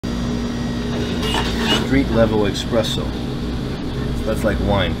street level espresso. That's like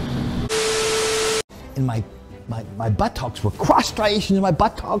wine. And my buttocks were cross striations in my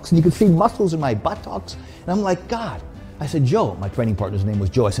buttocks, and you could see muscles in my buttocks. And I'm like, God. I said, Joe, my training partner's name was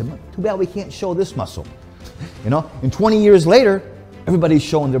Joe. I said, too bad we can't show this muscle. You know, and 20 years later, everybody's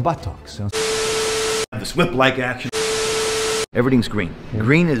showing their buttocks. You know? This whip-like action. Everything's green.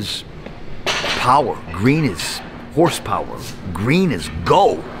 Green is power. Green is horsepower. Green is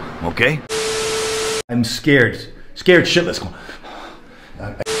go. Okay? I'm scared. Scared shitless.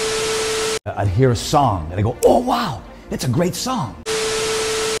 I'd hear a song, and I go, oh, wow, that's a great song.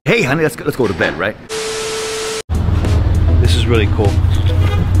 Hey, honey, let's go to bed, right? This is really cool.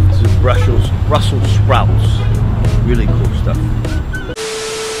 This is Brussels sprouts. Really cool stuff.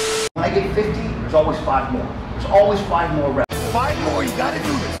 When I get 50, there's always 5 more. There's always 5 more reps. 5 more, you gotta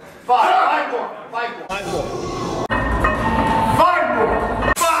do this. 5 more. 5 more. 5 more. 5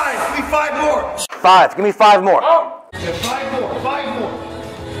 more. 5. Give me 5 more. 5. Give me 5 more. Oh. Yeah, 5 more. 5 more.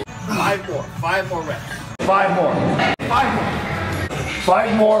 5 more. 5 more reps. 5 more. 5 more.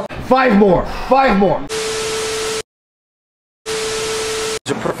 5 more. 5 more. 5 more.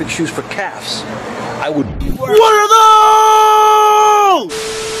 These are perfect shoes for calves. I would. What are those?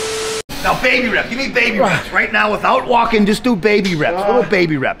 Now baby reps. Give me baby reps right now without walking. Just do baby reps. Little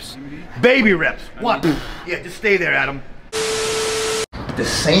baby reps. Baby reps. 1. Yeah, just stay there, Adam. The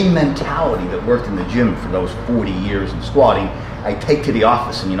same mentality that worked in the gym for those 40 years in squatting, I take to the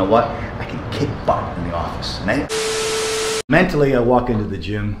office, and you know what? I can kick butt in the office. And mentally, I walk into the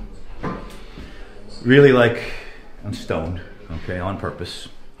gym really like I'm stoned, okay, on purpose.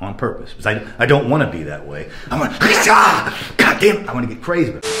 On purpose, because I don't want to be that way. I'm gonna, God damn it, I want to get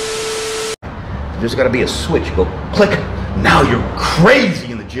crazy. There's got to be a switch. You go click. Now you're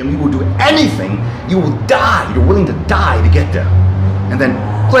crazy in the gym. You will do anything. You will die. You're willing to die to get there. And then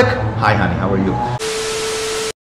click. Hi, honey. How are you?